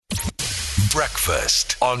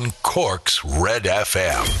Breakfast on Cork's Red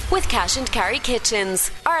FM. With Cash and Carry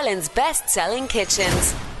Kitchens, Ireland's best-selling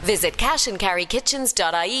kitchens. Visit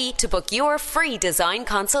cashandcarrykitchens.ie to book your free design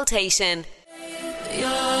consultation.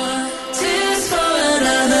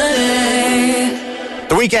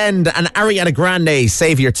 The Weekend and Ariana Grande,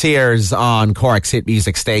 Save Your Tears on Cork's hit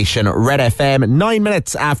music station Red FM. 9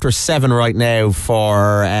 minutes after 7 right now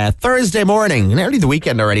for Thursday morning. Nearly the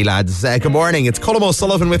weekend already, lads. Good morning. It's Colm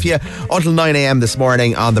O'Sullivan with you until 9 a.m. this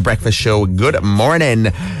morning on The Breakfast Show. Good morning.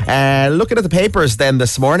 Looking at the papers then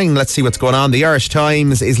this morning, let's see what's going on. The Irish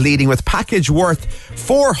Times is leading with package worth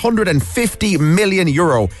 €450 million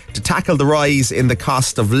to tackle the rise in the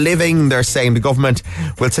cost of living. They're saying the government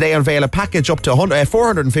will today unveil a package up to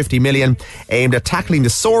 $450 million aimed at tackling the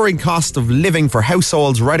soaring cost of living for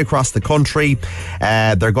households right across the country.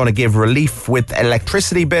 They're going to give relief with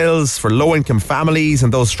electricity bills for low-income families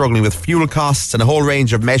and those struggling with fuel costs, and a whole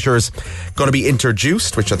range of measures going to be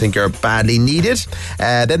introduced, which I think are badly needed.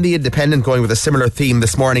 Then the Independent going with a similar theme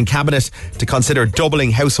this morning. Cabinet to consider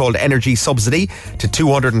doubling household energy subsidy to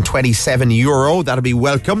 €227. That'll be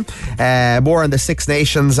welcome. More on the Six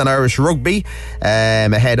Nations and Irish rugby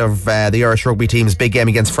ahead of the Irish rugby team's big game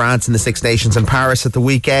against France in the Six Nations in Paris at the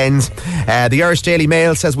weekend. The Irish Daily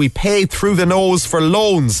Mail says we pay through the nose for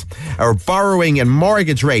loans. Our borrowing and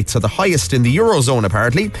mortgage rates are the highest in the Eurozone,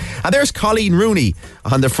 apparently. And there's Colleen Rooney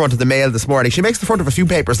on the front of the Mail this morning. She makes the front of a few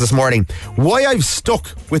papers this morning. Why I've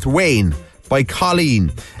stuck with Wayne, by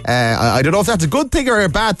Colleen. I don't know if that's a good thing or a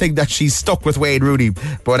bad thing that she's stuck with Wayne Rooney,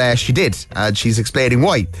 but she did, and she's explaining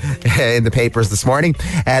why in the papers this morning.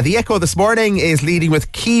 The Echo this morning is leading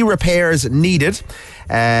with key repairs needed.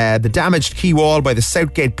 The damaged quay wall by the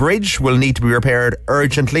Southgate Bridge will need to be repaired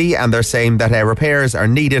urgently, and they're saying that repairs are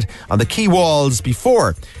needed on the quay walls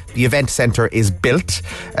before the event centre is built.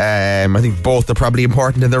 I think both are probably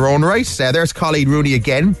important in their own right. There's Colleen Rooney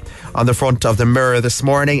again on the front of the Mirror this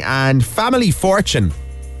morning, and Family Fortune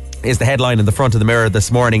is the headline in the front of the Mirror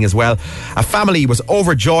this morning as well. A family was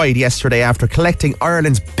overjoyed yesterday after collecting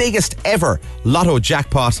Ireland's biggest ever lotto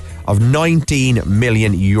jackpot of €19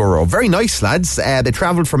 million. Very nice, lads. They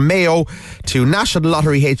travelled from Mayo to National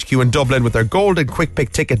Lottery HQ in Dublin with their golden quick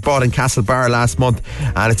pick ticket bought in Castlebar last month,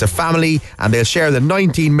 and it's a family, and they'll share the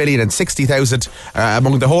 $19,060,000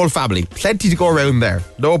 among the whole family. Plenty to go around there,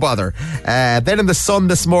 no bother. Then in the Sun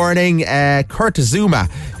this morning, Kurt Zuma,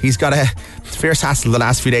 he's got a fierce hassle the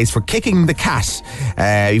last few days for kicking the cat,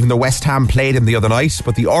 even though West Ham played him the other night,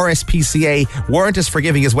 but the RSPCA weren't as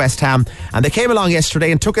forgiving as West Ham, and they came along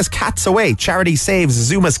yesterday and took his cats away. Charity saves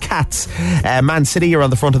Zuma's cats. Man City are on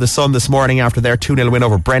the front of the Sun this morning after their 2-0 win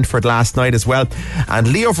over Brentford last night as well,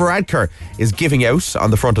 and Leo Varadkar is giving out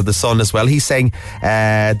on the front of the Sun as well. He's saying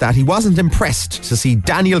that he wasn't impressed to see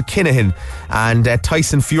Daniel Kinahan and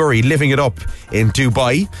Tyson Fury living it up in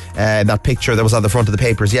Dubai, that picture that was on the front of the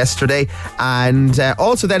papers yesterday. And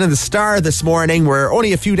also then in the Star this morning, we're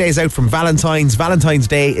only a few days out from Valentines. Valentine's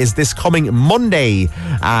Day is this coming Monday,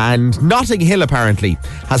 and Notting Hill apparently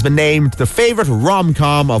has been named the favourite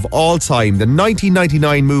rom-com of all time. The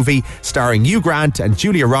 1999 movie starring Hugh Grant and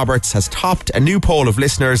Julia Roberts has topped a new poll of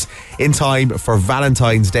listeners in time for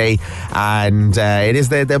Valentine's Day, and it is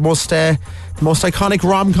the most iconic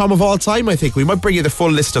rom-com of all time, I think. We might bring you the full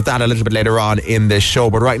list of that a little bit later on in this show,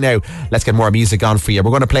 but right now, let's get more music on for you. We're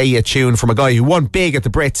going to play you a tune from a guy who won big at the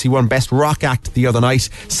Brits. He won Best Rock Act the other night.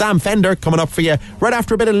 Sam Fender coming up for you right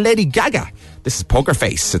after a bit of Lady Gaga. This is Poker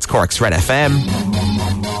Face. It's Cork's Red FM.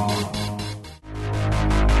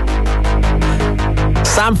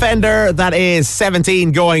 Sam Fender, that is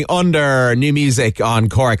 17 going under. New music on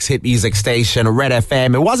Cork's hit music station Red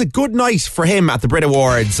FM. It was a good night for him at the Brit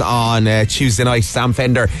Awards on Tuesday night. Sam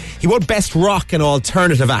Fender, he won Best Rock and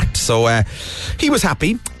Alternative Act, so he was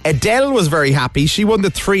happy. Adele was very happy. She won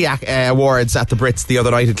the 3 awards at the Brits the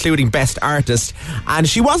other night, including Best Artist, and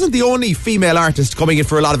she wasn't the only female artist coming in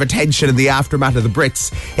for a lot of attention in the aftermath of the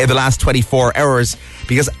Brits in the last 24 hours,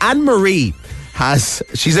 because Anne-Marie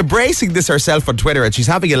she's embracing this herself on Twitter, and she's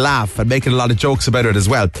having a laugh and making a lot of jokes about it as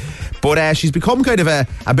well. But she's become kind of a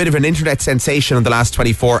bit of an internet sensation in the last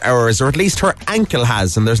 24 hours, or at least her ankle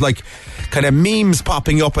has. And there's like kind of memes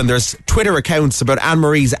popping up, and there's Twitter accounts about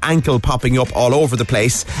Anne-Marie's ankle popping up all over the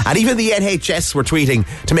place. And even the NHS were tweeting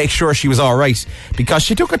to make sure she was all right, because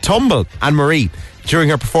she took a tumble, Anne-Marie, during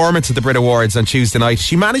her performance at the Brit Awards on Tuesday night.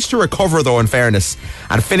 She managed to recover, though, in fairness,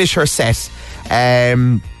 and finish her set.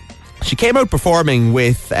 She came out performing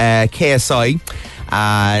with KSI,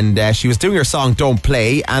 and she was doing her song Don't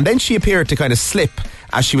Play, and then she appeared to kind of slip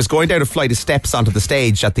as she was going down a flight of steps onto the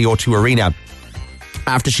stage at the O2 Arena.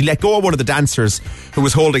 after she let go of one of the dancers who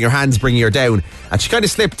was holding her hands, bringing her down, and she kind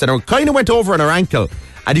of slipped and her kind of went over on her ankle,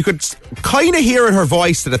 and you could kind of hear in her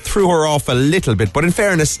voice that it threw her off a little bit. But in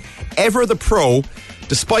fairness, ever the pro,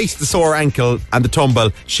 despite the sore ankle and the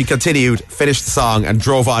tumble, she continued, finished the song and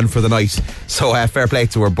drove on for the night. So fair play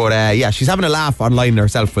to her. But yeah, she's having a laugh online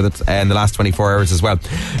herself with it in the last 24 hours as well.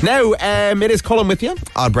 Now, it is Colm with you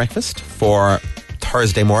on breakfast for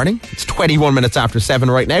Thursday morning. It's 21 minutes after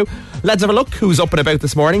 7 right now. Let's have a look who's up and about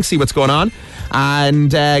this morning, see what's going on. And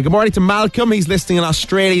good morning to Malcolm. He's listening in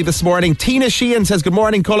Australia this morning. Tina Sheehan says, good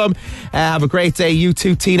morning, Colm. Have a great day. You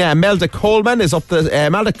too, Tina. Melda Coleman is up.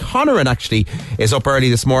 Melda Conneran actually is up early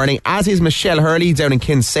this morning, as is Michelle Hurley down in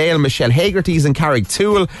Kinsale. Michelle Hagerty's in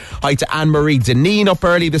Carricktool. Hi to Anne-Marie Deneen up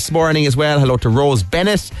early this morning as well. Hello to Rose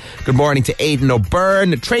Bennett. Good morning to Aidan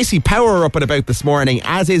O'Byrne. Tracy Power up and about this morning,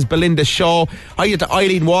 as is Belinda Shaw. Hi to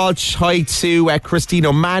Eileen Walsh. Hi to Christine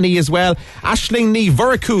O'Mahony as well. Aisling Ní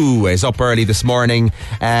Vuraku is up early this morning.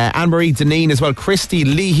 Anne-Marie Deneen as well. Christy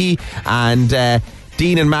Leahy and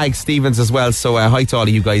Dean and Mag Stevens as well. So hi to all of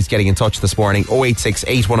you guys getting in touch this morning. 086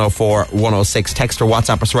 8104 106. Text or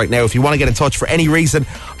WhatsApp us right now if you want to get in touch for any reason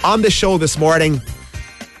on the show this morning.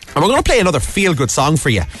 And we're going to play another feel-good song for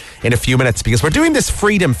you in a few minutes, because we're doing this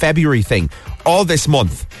Freedom February thing all this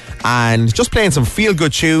month and just playing some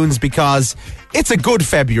feel-good tunes because it's a good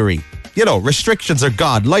February. You know, restrictions are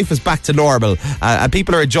gone, life is back to normal, and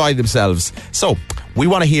people are enjoying themselves. So we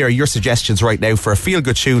want to hear your suggestions right now for a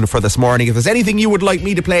feel-good tune for this morning. If there's anything you would like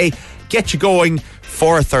me to play, get you going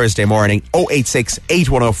for a Thursday morning. 086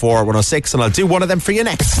 8104 106, and I'll do one of them for you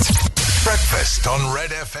next. Breakfast on Red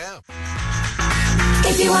FM.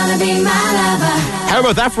 If you wanna be my lover. How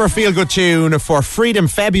about that for a feel-good tune for Freedom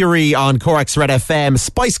February on Cork's Red FM?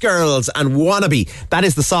 Spice Girls and Wannabe. That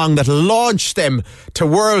is the song that launched them to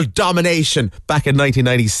world domination back in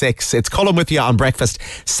 1996. It's Colm with you on breakfast.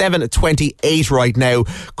 7:28 right now.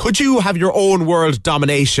 Could you have your own world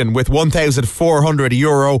domination with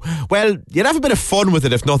 €1,400? Well, you'd have a bit of fun with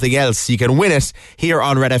it if nothing else. You can win it here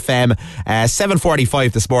on Red FM.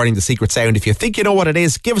 7:45 this morning, the secret sound. If you think you know what it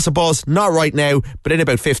is, give us a buzz. Not right now, but in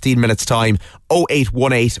about 15 minutes time.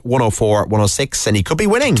 0818 104 106, and you could be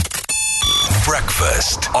winning.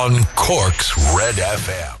 Breakfast on Cork's Red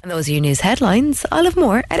FM. And those are your news headlines. I'll have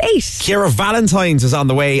more at 8. Ciara Valentines is on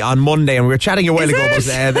the way on Monday, and we were chatting a while ago.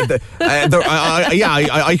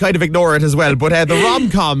 I kind of ignore it as well. But the Rom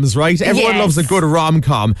Coms, right? Everyone loves a good rom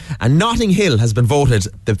com, and Notting Hill has been voted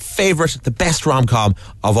the best rom com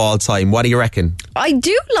of all time. What do you reckon? I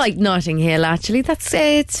do like Notting Hill, actually. That's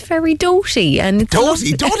it's very doty, and it's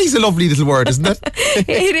doty's a lovely little word, isn't it?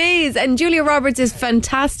 It is. And Julia Roberts is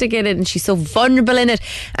fantastic in it, and she's so vulnerable in it.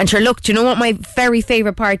 And sure, look, do you know what my very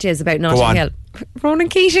favourite part is about Notting Hill? Ronan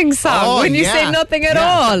Keating's song, when you say nothing at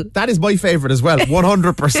all. That is my favourite as well,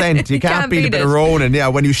 100%. You can't beat a bit of Ronan,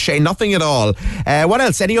 when you say nothing at all. What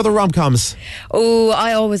else? Any other rom-coms? Oh,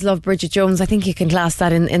 I always love Bridget Jones. I think you can class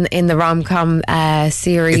that in the rom-com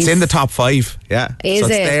series. It's in the top 5, yeah. Is so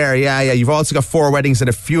it's there, yeah. You've also got 4 Weddings and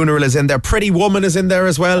a Funeral is in there. Pretty Woman is in there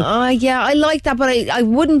as well. Yeah, I like that, but I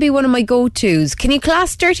wouldn't be one of my go-tos. Can you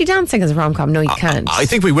class Dirty Dancing as a rom-com? No, you can't. I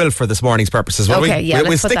think we will for this morning's purposes. Okay,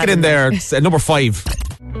 we'll stick it in there. It's number 5.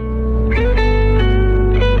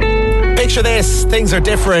 Picture this, things are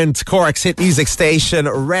different. Cork's hit music station,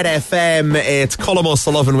 Red FM. It's Colm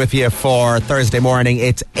O'Sullivan with you for Thursday morning.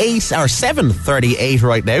 It's 7:38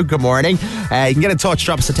 right now. Good morning. You can get in touch,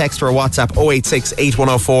 drop us a text or a WhatsApp, 086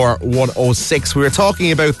 8104 106. We were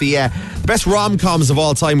talking about the best rom-coms of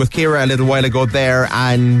all time with Ciara a little while ago there,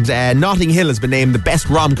 and Notting Hill has been named the best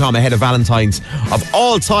rom-com ahead of Valentines of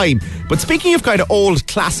all time. But speaking of kind of old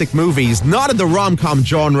classic movies, not in the rom-com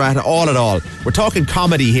genre at all. We're talking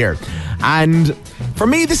comedy here. And for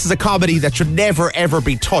me, this is a comedy that should never ever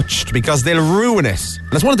be touched because they'll ruin it.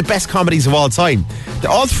 And it's one of the best comedies of all time.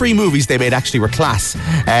 All 3 movies they made actually were class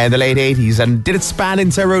in the late 80s, and did it span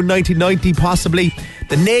into around 1990 possibly?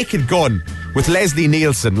 The Naked Gun with Leslie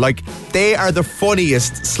Nielsen, they are the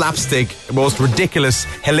funniest slapstick, most ridiculous,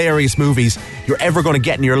 hilarious movies you're ever going to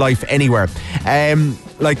get in your life anywhere.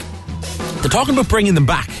 They're talking about bringing them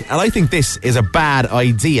back, and I think this is a bad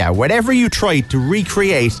idea. Whenever you try to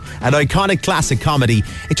recreate an iconic classic comedy,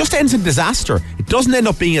 it just ends in disaster. It doesn't end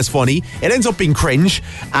up being as funny. It ends up being cringe,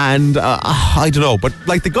 and I don't know, but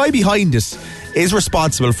the guy behind it is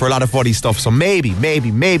responsible for a lot of funny stuff, so maybe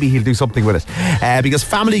he'll do something with it. Because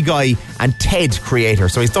Family Guy and Ted creator,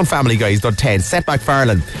 so he's done Family Guy, he's done Ted, Seth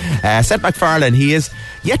MacFarlane. Seth MacFarlane, he is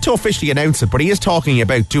yet to officially announce it, but he is talking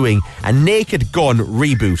about doing a Naked Gun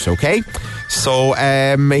reboot, okay? So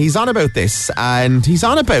he's on about this, and he's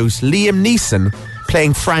on about Liam Neeson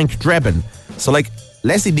playing Frank Drebin. So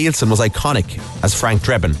Leslie Nielsen was iconic as Frank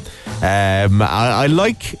Drebin. I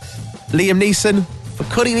like Liam Neeson, but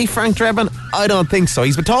could he be Frank Drebin? I don't think so.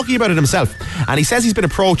 He's been talking about it himself, and he says he's been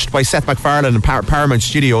approached by Seth MacFarlane and Paramount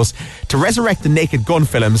Studios to resurrect the Naked Gun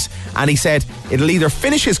films, and he said it'll either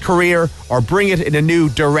finish his career or bring it in a new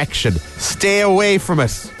direction. Stay away from it,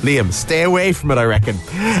 Liam. Stay away from it, I reckon.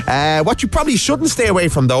 What you probably shouldn't stay away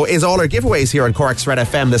from, though, is all our giveaways here on Cork's Red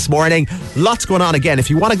FM this morning. Lots going on again. If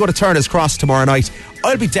you want to go to Turner's Cross tomorrow night,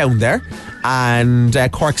 I'll be down there, and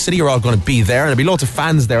Cork City are all going to be there, and there'll be loads of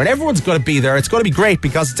fans there, and everyone's going to be there. It's going to be great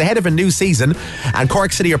because it's ahead of a new season, and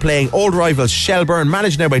Cork City are playing old rivals Shelburne,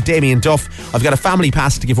 managed now by Damien Duff. I've got a family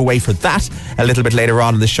pass to give away for that a little bit later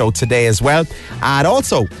on in the show today as well. And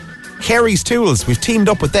also Carey's Tools, we've teamed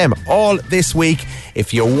up with them all this week.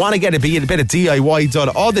 If you want to get a bit of DIY done,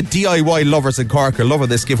 all the DIY lovers in Cork are loving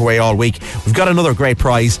this giveaway all week. We've got another great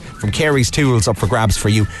prize from Carey's Tools up for grabs for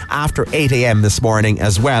you after 8 a.m. this morning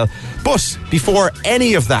as well. But before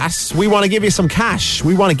any of that, we want to give you some cash.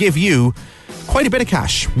 We want to give you quite a bit of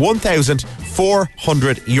cash,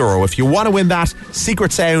 €1,400. If you want to win that,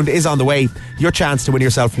 Secret Sound is on the way. Your chance to win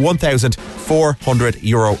yourself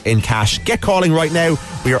 €1,400 in cash. Get calling right now.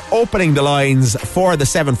 We are opening the lines for the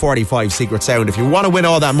 7:45 Secret Sound. If you want to win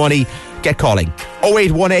all that money, get calling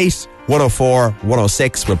 0818 104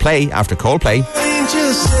 106. We'll play after Coldplay.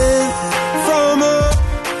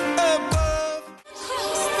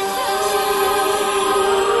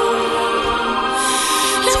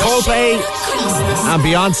 Coldplay and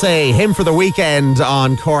Beyonce, Hymn for the Weekend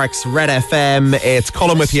on Cork's Red FM. It's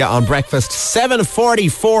Colm with you on breakfast.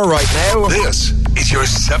 7:44 right now. This is your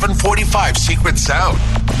 7:45 Secret Sound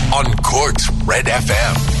on Cork's Red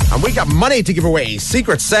FM. And we got money to give away.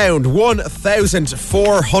 Secret Sound,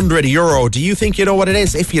 €1,400. Do you think you know what it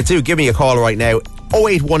is? If you do, give me a call right now.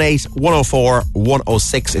 0818 104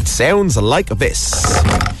 106. It sounds like this.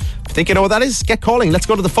 Think you know what that is? Get calling. Let's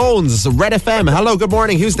go to the phones. Red FM. Hello, good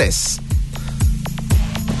morning. Who's this?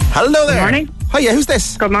 Hello there. Good morning. Hiya, who's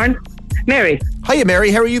this? Good morning. Mary. Hiya,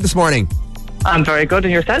 Mary. How are you this morning? I'm very good.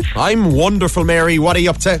 And yourself? I'm wonderful, Mary. What are you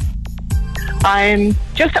up to? I'm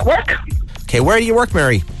just at work. Okay, where do you work,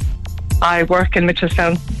 Mary? I work in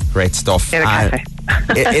Mitchelstown. Great stuff. In a cafe.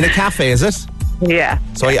 In a cafe, is it? Yeah.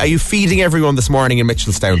 So are you feeding everyone this morning in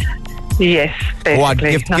Mitchelstown? Yes, basically. Go on,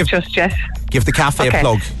 Not just yet. Give the cafe a Okay.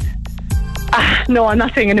 plug. No, I'm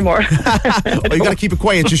not saying anymore. You got to keep it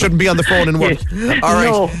quiet. You shouldn't be on the phone and work. Yes. All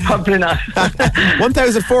right. No, probably not.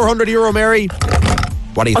 €1,400, Mary.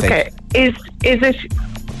 What do you think? Okay. Is it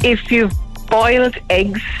if you've boiled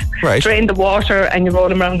eggs, Right. drain the water and you roll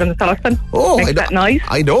them around in the saucepan? Oh, Makes that noise?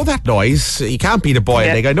 I know that noise. You can't beat a boiled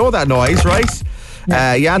Yeah. egg. I know that noise, right?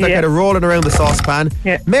 They're kind of rolling around the saucepan.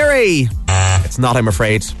 Yeah. Mary, it's not, I'm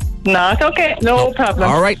afraid. Not okay. No problem.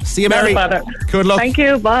 All right. See you, Mary. Not a bother. Good luck. Thank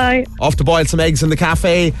you. Bye. Off to boil some eggs in the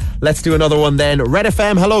cafe. Let's do another one then. Red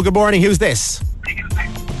FM, hello, good morning. Who's this?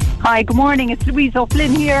 Hi, good morning. It's Louise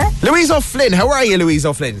O'Flynn here. Louise O'Flynn. How are you, Louise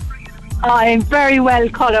O'Flynn? I'm very well,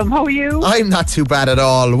 Colm. How are you? I'm not too bad at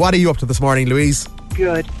all. What are you up to this morning, Louise?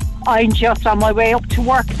 Good. I'm just on my way up to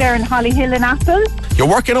work there in Hollyhill in Apple. You're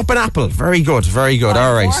working up in Apple. Very good, very good.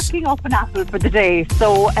 All right. Working up in Apple for the day.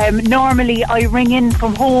 So normally I ring in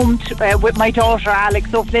from home with my daughter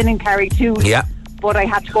Alex O'Flynn in Carey too. Yeah. But I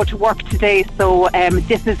had to go to work today, so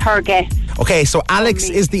this is her guest. Okay, so Alex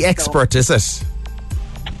is the expert, is it?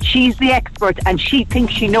 She's the expert, and she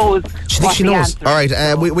thinks she knows. She thinks she knows. All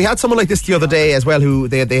right. We had someone like this the other day as well, who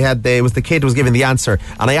the kid was giving the answer,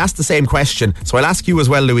 and I asked the same question. So I'll ask you as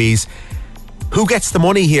well, Louise. Who gets the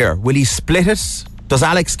money here? Will he split it? Does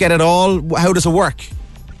Alex get it all? How does it work?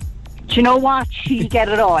 Do you know what? She'll get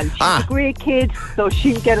it all. She's a great kid, so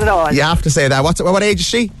she'll get it all. You have to say that. What age is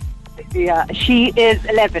she? Yeah, she is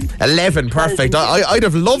 11. 11, perfect. I'd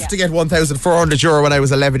have loved to get €1,400 when I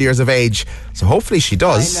was 11 years of age. So hopefully she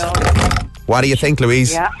does. I know. What do you think,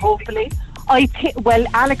 Louise? Yeah, hopefully. Well,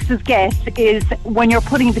 Alex's guess is when you're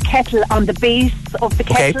putting the kettle on the base of the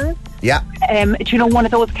kettle. Okay. Yeah. Do you know one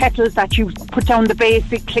of those kettles that you put down the base,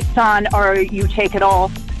 it clicks on, or you take it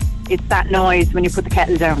off? It's that noise when you put the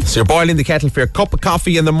kettle down. So you're boiling the kettle for your cup of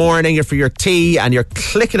coffee in the morning or for your tea, and you're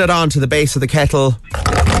clicking it onto the base of the kettle.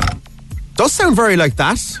 Does sound very like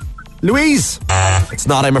that. Louise, it's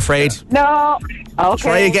not, I'm afraid. No. Okay.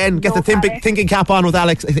 Try again. Get the thinking cap on with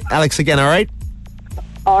Alex again, all right?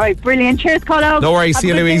 All right, brilliant. Cheers, Colm. No worries. See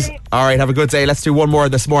you, Louise. Day. All right, have a good day. Let's do one more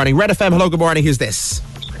this morning. Red FM, hello, good morning. Who's this?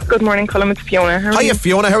 Good morning, Colm. It's Fiona. Hiya,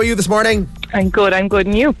 Fiona. How are you this morning? I'm good.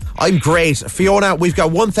 And you? I'm great. Fiona, we've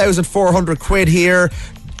got £1,400 here.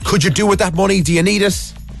 Could you do with that money? Do you need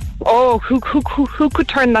it? Oh, who could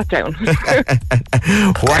turn that down?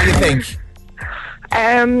 What do you think?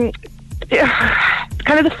 Kind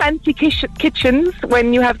of the fancy kitchens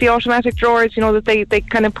when you have the automatic drawers, that they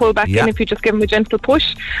kind of pull back in if you just give them a gentle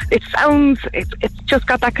push. It's just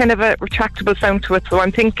got that kind of a retractable sound to it. So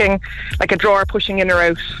I'm thinking like a drawer pushing in or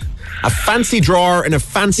out. A fancy drawer in a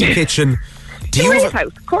fancy kitchen. Do you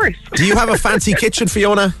house, of course. Do you have a fancy kitchen,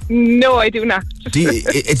 Fiona? No, I do not. Do you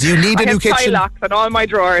need a new kitchen? I have tie locks on all my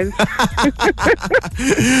drawers.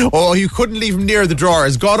 Oh, you couldn't leave them near the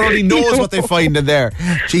drawers. God only knows what they find in there.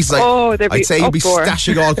 She's like, I'd say you'd be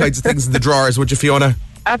stashing all kinds of things in the drawers, would you, Fiona?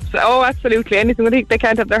 Absolutely. Anything they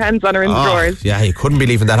can't have their hands on are in the drawers. Yeah, you couldn't be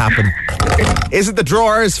leaving that happen. Is it the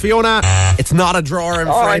drawers, Fiona? It's not a drawer, I'm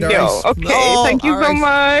afraid. No. Okay, thank you so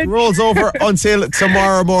much. Rolls over until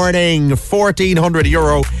tomorrow morning.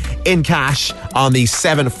 €1,400 in cash on the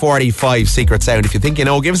 7:45 Secret Sound. If you think you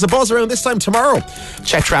know, give us a buzz around this time tomorrow.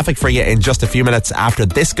 Check traffic for you in just a few minutes after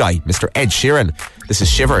this guy, Mr. Ed Sheeran. This is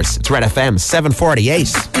Shivers. It's Red FM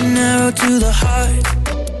 7:48. An arrow to the heart.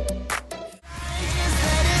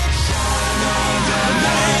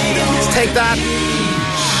 Take that.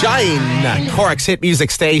 Shine. Cork's hit music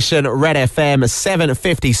station, Red FM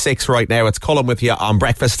 7:56 right now. It's Colm with you on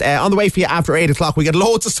breakfast. On the way for you after 8 o'clock. We got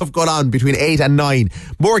loads of stuff going on between 8 and 9.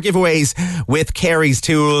 More giveaways with Carey's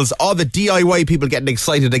Tools. All the DIY people getting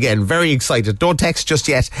excited again. Very excited. Don't text just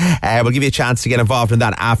yet. We'll give you a chance to get involved in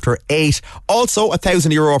that after 8. Also,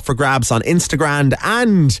 €1,000 up for grabs on Instagrand.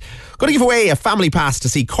 And going to give away a family pass to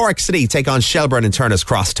see Cork City take on Shelburne and Turner's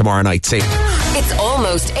Cross tomorrow night too. It's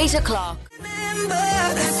almost 8 o'clock.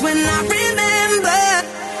 That's when I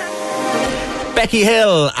remember. Becky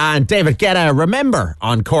Hill and David Guetta, Remember,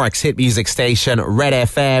 on Cork's hit music station, Red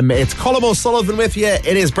FM. It's Colm O'Sullivan with you.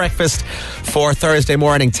 It is breakfast for Thursday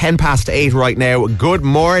morning, 8:10 right now. Good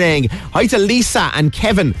morning. Hi to Lisa and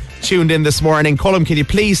Kevin tuned in this morning. Colm, can you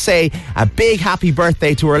please say a big happy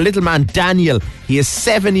birthday to our little man Daniel? He is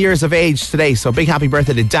 7 years of age today, so big happy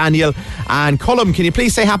birthday to Daniel. And Colm, can you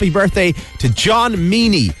please say happy birthday to John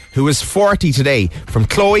Meany, who is 40 today, from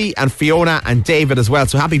Chloe and Fiona and David as well.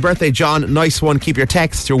 So happy birthday, John. Nice one. Keep your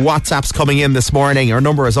texts, your WhatsApps coming in this morning. Our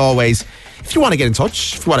number, as always, if you want to get in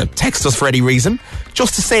touch, if you want to text us for any reason,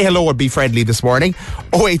 just to say hello and be friendly this morning,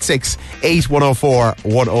 086 8104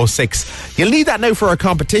 106. You'll need that now for our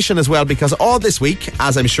competition as well, because all this week,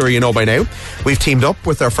 as I'm sure you know by now, we've teamed up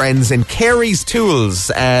with our friends in Carey's Tools.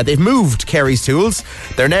 They've moved Carey's Tools.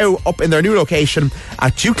 They're now up in their new location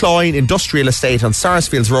at Dukeline Industrial Estate on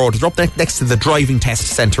Sarsfields Road. They're up next to the driving test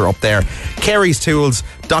centre up there.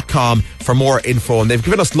 CareysTools.com for more info, and they've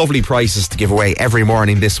given us lovely prizes to give away every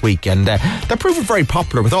morning this week, and they're proving very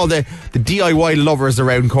popular with all the DIY lovers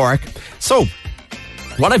around Cork. So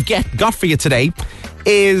what I've got for you today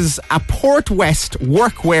is a Port West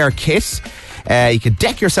workwear kit. You can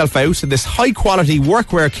deck yourself out in this high quality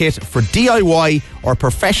workwear kit for DIY or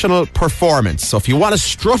professional performance. So if you want to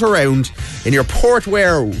strut around in your Port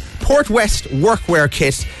West workwear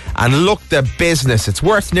kit and look the business, it's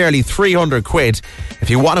worth nearly 300 quid if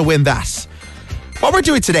you want to win that. What we're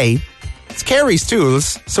doing today, it's Carey's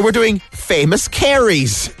Tools, so we're doing Famous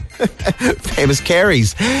Careys. Famous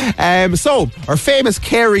Careys. So our famous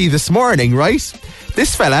Carey this morning, right?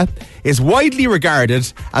 This fella is widely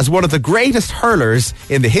regarded as one of the greatest hurlers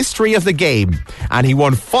in the history of the game, and he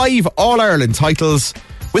won 5 All-Ireland titles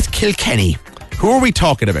with Kilkenny. Who are we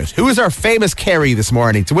talking about? Who is our famous Carey this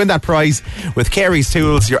morning? To win that prize with Carey's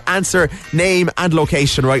Tools, your answer, name and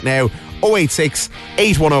location right now, 086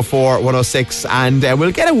 8104 106, and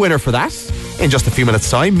we'll get a winner for that in just a few minutes'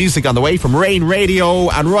 time. Music on the way from Rain Radio,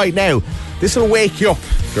 and right now, this will wake you up.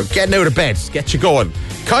 You're getting out of bed, get you going.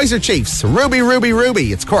 Kaiser Chiefs, Ruby, Ruby,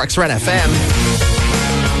 Ruby. It's Cork's Red FM.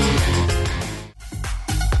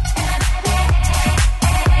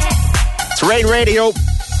 It's Rain Radio.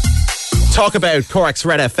 Talk about Cork's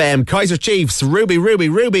Red FM. Kaiser Chiefs, Ruby, Ruby,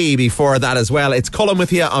 Ruby before that as well. It's Colm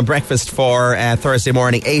with you on breakfast for Thursday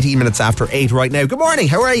morning, 18 minutes after 8 right now. Good morning,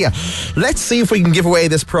 how are you? Let's see if we can give away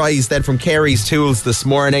this prize then from Carey's Tools this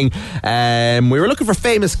morning. We were looking for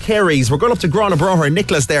famous Careys. We're going up to Grana Broher.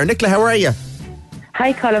 Nicola's there. Nicola, how are you?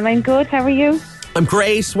 Hi, Colm. I'm good. How are you? I'm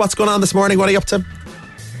great. What's going on this morning? What are you up to?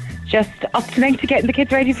 Just up to 90, getting the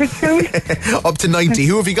kids ready for school. Up to 90.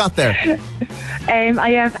 Who have you got there?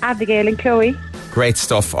 I have Abigail and Chloe. Great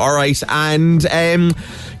stuff. All right. And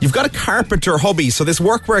you've got a carpenter hubby, so this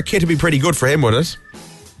workwear kit would be pretty good for him, would it?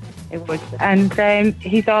 It would. And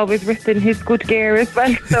he's always ripping his good gear as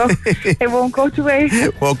well, so it won't go to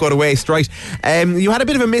waste. Won't go to waste, right. You had a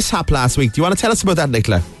bit of a mishap last week. Do you want to tell us about that,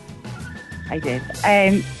 Nicola? I did.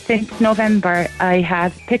 Since November, I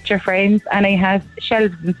have picture frames and I have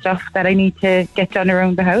shelves and stuff that I need to get done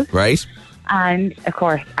around the house. Right. And, of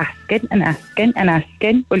course,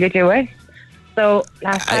 asking, will you do it? So,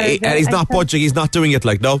 last Saturday... And he's not budging, he's not doing it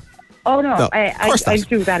like, no? Oh, no, I'll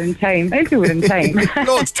do that in time. I'll do it in time.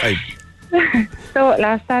 No, it's time. So,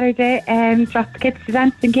 last Saturday, dropped the kids to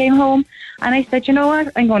dance and came home. And I said, you know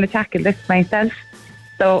what, I'm going to tackle this myself.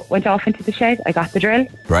 So, went off into the shed, I got the drill.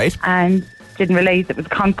 Right. And didn't realise it was a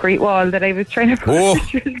concrete wall that I was trying to put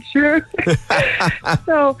the drill through.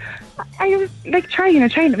 So, I was like trying,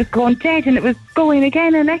 it was going dead and it was going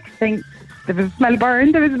again, and next thing, there was a smell of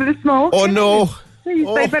burn, there was a bit of smoke. Oh no.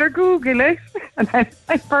 I better Google it. And then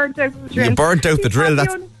I burnt out the drill. You burnt out the drill,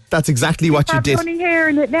 that's exactly what you did. I'm only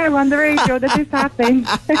hearing it now on the radio that this happened.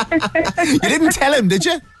 You didn't tell him, did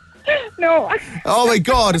you? No. Oh my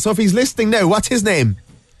God, so if he's listening now, what's his name?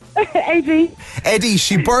 Eddie,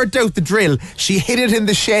 she burnt out the drill. She hid it in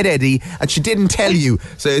the shed, Eddie, and she didn't tell you.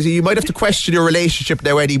 So you might have to question your relationship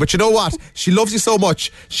now, Eddie. But you know what? She loves you so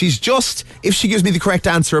much. She's just, if she gives me the correct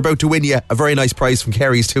answer, about to win you a very nice prize from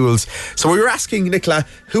Kerry's Tools. So we were asking Nicola,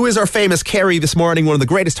 who is our famous Kerry this morning? One of the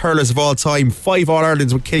greatest hurlers of all time. 5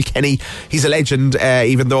 All-Irelands with Kilkenny. He's a legend,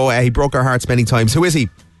 even though he broke our hearts many times. Who is he?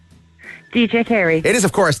 DJ Kerry. It is,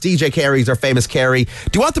 of course, DJ Kerry's our famous Kerry. Do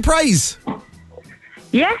you want the prize?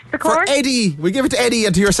 Yes, of course. For Eddie. We give it to Eddie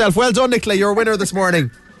and to yourself. Well done, Nicola. You're a winner this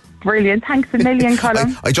morning. Brilliant. Thanks a million,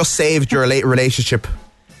 Colm. I just saved your late relationship.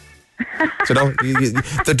 So, no,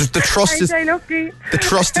 the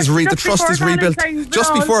trust is rebuilt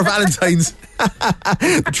just before Valentine's.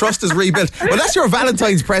 The trust is rebuilt. Well, that's your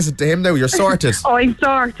Valentine's present to him now. You're sorted. Oh, I'm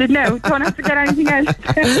sorted now. Don't have to get anything else.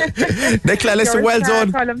 Nicola, listen, well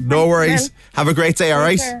done. Colm. No worries. Have a great day, all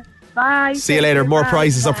right? Bye. See you later. More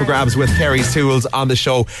prizes up for grabs with Kerry's Tools on the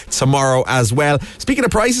show tomorrow as well. Speaking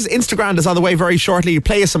of prizes, Instagrand is on the way very shortly.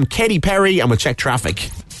 Play us some Katy Perry and we'll check traffic.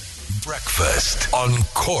 Breakfast on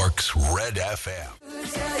Cork's Red FM.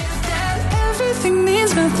 Everything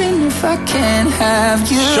means nothing if I can't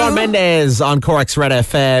have you. Shawn Mendes on Cork's Red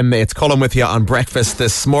FM. It's Colm with you on breakfast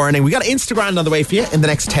this morning. We got Instagram on the way for you in the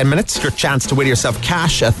next 10 minutes. Your chance to win yourself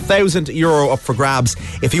cash, €1,000 up for grabs.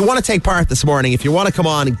 If you want to take part this morning, if you want to come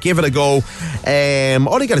on and give it a go,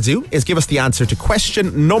 all you got to do is give us the answer to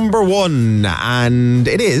question number 1. And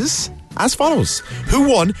it is as follows. Who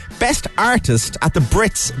won Best Artist at the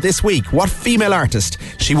Brits this week? What female artist?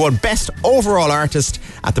 She won Best Overall Artist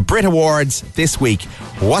at the Brit Awards this week.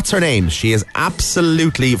 What's her name? She is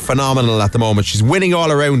absolutely phenomenal at the moment. She's winning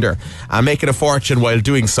all around her and making a fortune while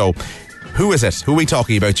doing so. Who is it? Who are we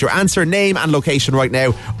talking about? Your answer, name and location right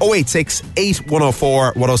now. 086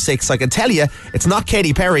 8104 106. I can tell you it's not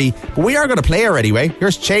Katy Perry, but we are going to play her anyway.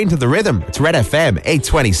 Here's Chained to the Rhythm. It's Red FM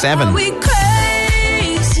 827.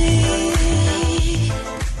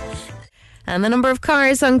 And the number of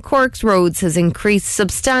cars on Cork's roads has increased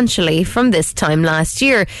substantially from this time last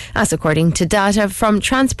year, as according to data from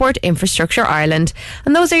Transport Infrastructure Ireland.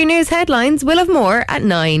 And those are your news headlines. We'll have more at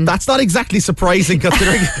 9. That's not exactly surprising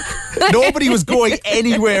considering nobody was going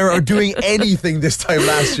anywhere or doing anything this time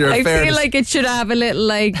last year. I feel like it should have a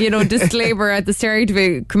little, disclaimer at the start of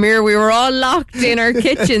it. Come here, we were all locked in our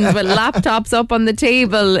kitchens with laptops up on the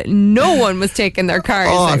table. No one was taking their cars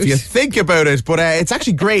out. If you think about it, but it's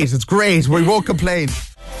actually great. It's great. We won't complain.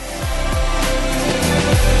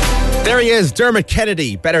 There he is, Dermot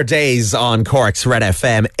Kennedy. Better Days on Cork's Red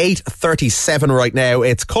FM. 8:37 right now.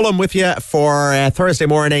 It's Colm with you for Thursday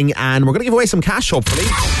morning, and we're going to give away some cash, hopefully.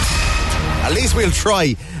 At least we'll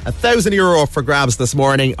try. €1,000 for grabs this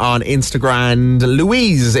morning on Instagram.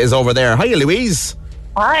 Louise is over there. Hiya, Louise.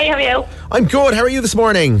 Hi, how are you? I'm good. How are you this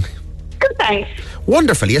morning? Good, thanks.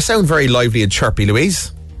 Wonderful. You sound very lively and chirpy,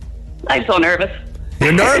 Louise. I'm so nervous.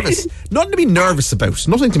 You're nervous? Nothing to be nervous about.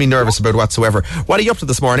 Nothing to be nervous about whatsoever. What are you up to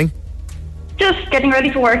this morning? Just getting ready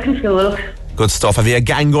for work and school. Good stuff. Have you a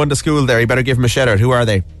gang going to school there? You better give them a shout out. Who are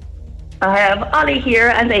they? I have Ollie here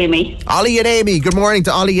and Amy. Ollie and Amy. Good morning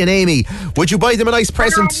to Ollie and Amy. Would you buy them a nice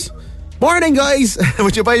present? Morning, guys.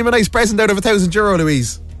 Would you buy them a nice present out of €1,000,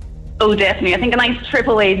 Louise? Oh, definitely. I think a nice trip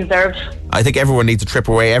away is deserved. I think everyone needs a trip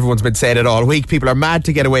away. Everyone's been saying it all week. People are mad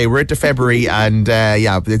to get away. We're into February and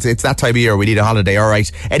it's that time of year. We need a holiday, all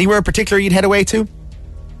right. Anywhere in particular you'd head away to?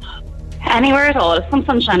 Anywhere at all. Some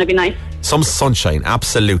sunshine would be nice. Some sunshine,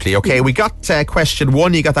 absolutely. Okay, we got question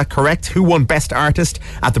 1. You got that correct. Who won Best Artist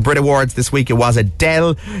at the Brit Awards this week? It was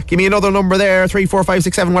Adele. Give me another number there. 3, 4, 5,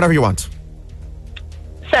 6, 7, whatever you want.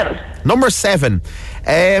 7. Number 7.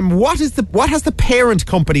 What has the parent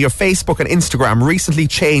company of Facebook and Instagram recently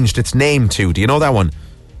changed its name to? Do you know that one?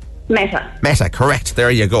 Meta. Meta, correct.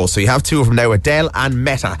 There you go. So you have 2 of them now, Adele and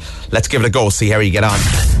Meta. Let's give it a go, see how you get on.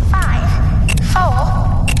 5,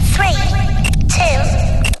 4, 3, 2,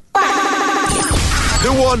 1. Who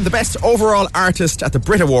Who won the Best Overall Artist at the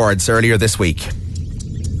Brit Awards earlier this week?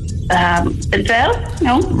 Adele?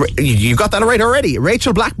 No. You got that right already.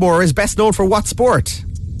 Rachel Blackmore is best known for what sport?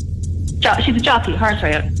 She's a jockey, horse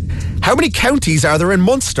rider. How many counties are there in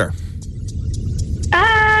Munster?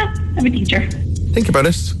 I'm a teacher. Think about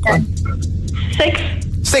it. Go on.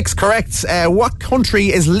 6. 6, correct. What country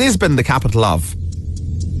is Lisbon the capital of?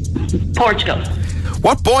 Portugal.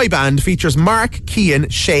 What boy band features Mark, Cian,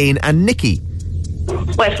 Shane and Nicky?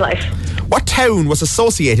 Westlife. What town was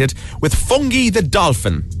associated with Fungi the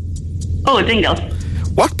dolphin? Oh, Dingle.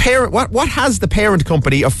 What has the parent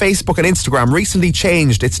company of Facebook and Instagram recently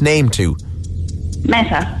changed its name to?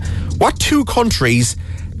 Meta. What 2 countries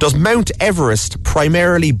does Mount Everest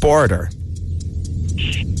primarily border?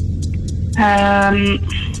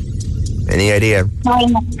 Any idea?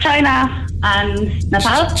 China and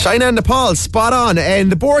Nepal. China and Nepal, spot on.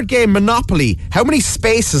 And the board game Monopoly, how many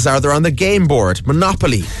spaces are there on the game board?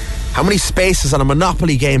 Monopoly. How many spaces on a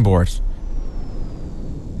Monopoly game board?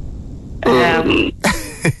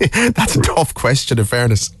 That's a tough question, in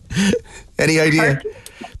fairness. Any idea?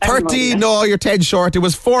 30, no, you're 10 short. It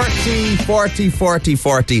was 40 for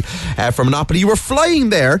Monopoly. You were flying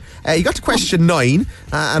there. You got to question 9,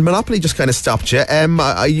 and Monopoly just kind of stopped you.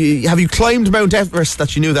 Have you climbed Mount Everest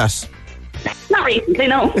that you knew that? Not recently,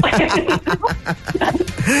 no.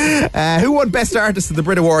 Who won Best Artist at the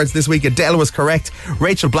Brit Awards this week? Adele was correct.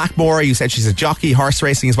 Rachel Blackmore, you said she's a jockey. Horse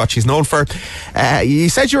racing is what she's known for. You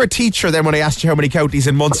said you're a teacher then when I asked you how many counties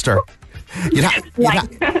in Munster. You'd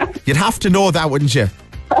have to know that, wouldn't you?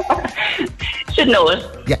 Should know it.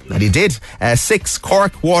 Yeah, and you did. 6,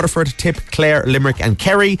 Cork, Waterford, Tip, Clare, Limerick and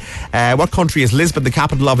Kerry. What country is Lisbon the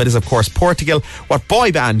capital of? It is, of course, Portugal. What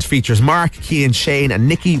boy band features Mark, Cian, Shane and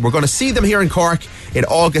Nicky? We're going to see them here in Cork in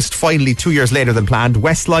August, finally 2 years later than planned.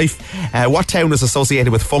 Westlife. What town is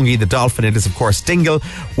associated with Fungi the dolphin? It is, of course, Dingle.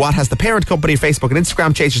 What has the parent company of Facebook and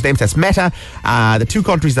Instagram changed its name? That's Meta. The 2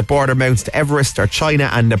 countries that border Mount Everest are China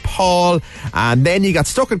and Nepal. And then you got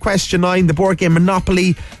stuck at question 9, the board game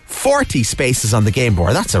Monopoly. 40 spaces on the game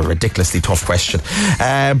board. That's a ridiculously tough question.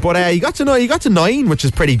 But you got to 9, which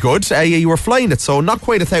is pretty good. You were flying it, so not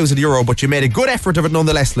quite €1,000, but you made a good effort of it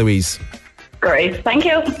nonetheless, Louise. Great, thank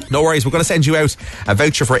you. No worries, we're going to send you out a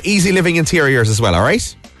voucher for Easy Living Interiors as well,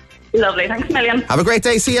 alright? Lovely, thanks a million. Have a great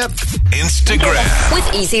day, see ya. Instagram.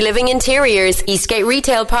 With Easy Living Interiors, Eastgate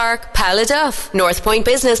Retail Park, Paladuff, North Point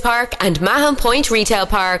Business Park and Mahon Point Retail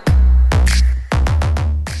Park.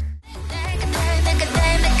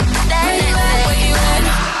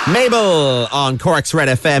 Mabel on Cork's Red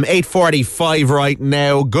FM, 8:45 right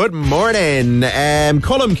now. Good morning.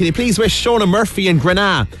 Colm, can you please wish Shona Murphy and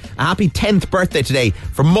Grenagh a happy 10th birthday today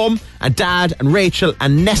from Mum and Dad and Rachel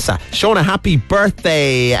and Nessa. Shona, happy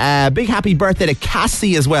birthday. Big happy birthday to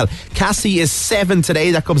Cassie as well. Cassie is 7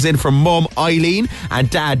 today. That comes in from Mum Eileen and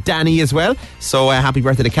Dad Danny as well. So happy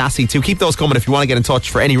birthday to Cassie too. Keep those coming if you want to get in touch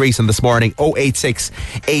for any reason this morning. 086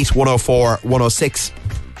 8104 106.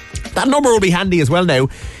 That number will be handy as well now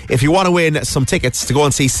if you want to win some tickets to go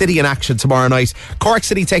and see City in action tomorrow night. Cork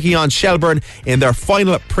City taking on Shelbourne in their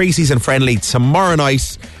final pre-season friendly tomorrow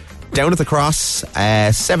night down at the Cross.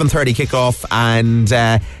 7:30 kickoff, and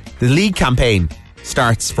the league campaign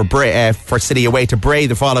starts for City away to Bray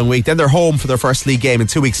the following week. Then they're home for their first league game in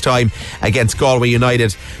 2 weeks' time against Galway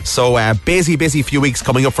United. So busy few weeks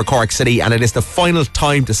coming up for Cork City, and it is the final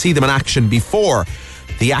time to see them in action before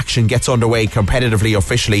the action gets underway competitively,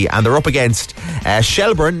 officially, and they're up against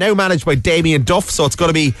Shelbourne, now managed by Damien Duff. So it's going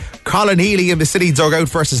to be Colin Healy in the City dugout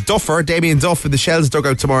versus Duffer. Damien Duff in the Shells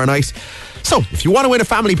dugout tomorrow night. So if you want to win a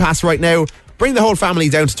family pass right now, bring the whole family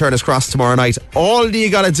down to Turner's Cross tomorrow night. All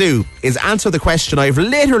you got to do is answer the question I've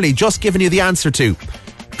literally just given you the answer to.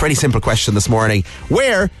 Pretty simple question this morning.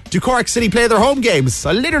 Where do Cork City play their home games?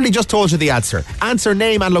 I literally just told you the answer. Answer,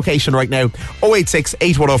 name and location right now. 086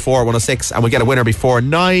 8104 106, and we'll get a winner before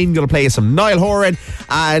 9. Going to play you some Niall Horan.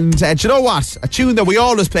 And do you know what? A tune that we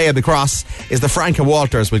always play at the Cross is the Frank and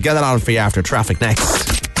Walters. We'll get it on for you after traffic next.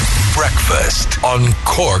 Breakfast on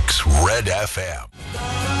Cork's Red FM.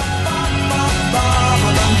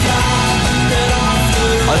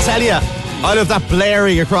 I'll tell you, I'll have that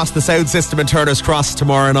blaring across the sound system in Turner's Cross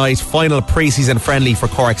tomorrow night. Final pre-season friendly for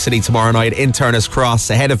Cork City tomorrow night in Turner's Cross.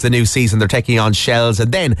 Ahead of the new season, they're taking on Shells,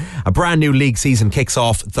 and then a brand new league season kicks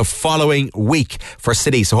off the following week for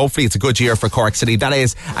City. So hopefully it's a good year for Cork City. That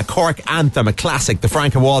is a Cork anthem, a classic, the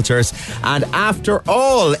Frank and Walters. And after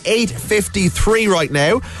all, 8:53 right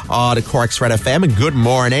now on Cork's Red FM. And good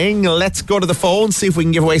morning. Let's go to the phone, see if we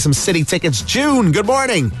can give away some City tickets. June, good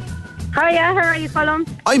morning. Hiya, how are you, Colm?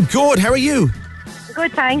 I'm good, how are you?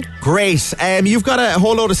 Good, thanks. Great. You've got a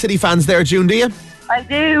whole load of City fans there, June, do you? I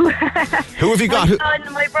do. Who have you got? My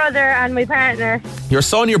son, my brother and my partner. Your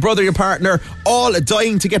son, your brother, your partner, all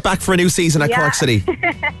dying to get back for a new season at Cork City.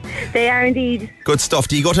 They are indeed. Good stuff.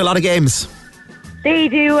 Do you go to a lot of games? They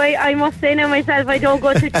do. I must say now myself, I don't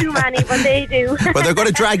go to too many, but they do. But they're going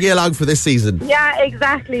to drag you along for this season. Yeah,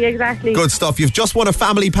 exactly. Good stuff. You've just won a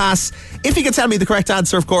family pass. If you can tell me the correct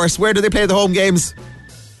answer, of course, where do they play the home games?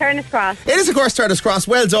 Turners Cross. It is, of course, Turners Cross.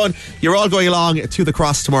 Well done. You're all going along to the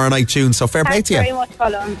Cross tomorrow night, June, so fair play to you. Thanks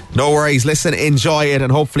very much, Colm. No worries. Listen, enjoy it,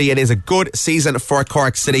 and hopefully it is a good season for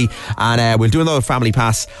Cork City. And we'll do another family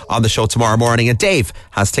pass on the show tomorrow morning. And Dave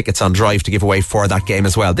has tickets on Drive to give away for that game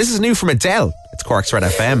as well. This is new from Adele. It's Cork's Red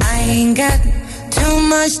FM. I ain't got too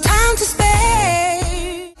much time to spare.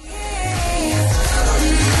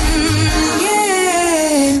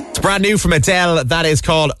 It's brand new from Adele. That is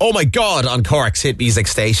called Oh My God on Cork's hit music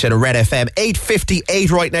station, Red FM.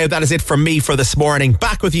 8:58 right now. That is it from me for this morning.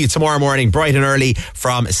 Back with you tomorrow morning, bright and early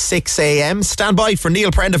from 6 a.m. Stand by for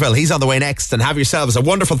Neil Prendeville. He's on the way next, and have yourselves a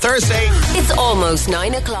wonderful Thursday. It's almost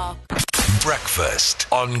 9 o'clock. Breakfast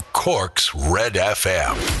on Cork's Red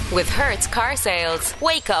FM. With Hertz Car Sales.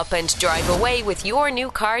 Wake up and drive away with your new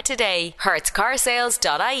car today.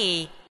 hertzcarsales.ie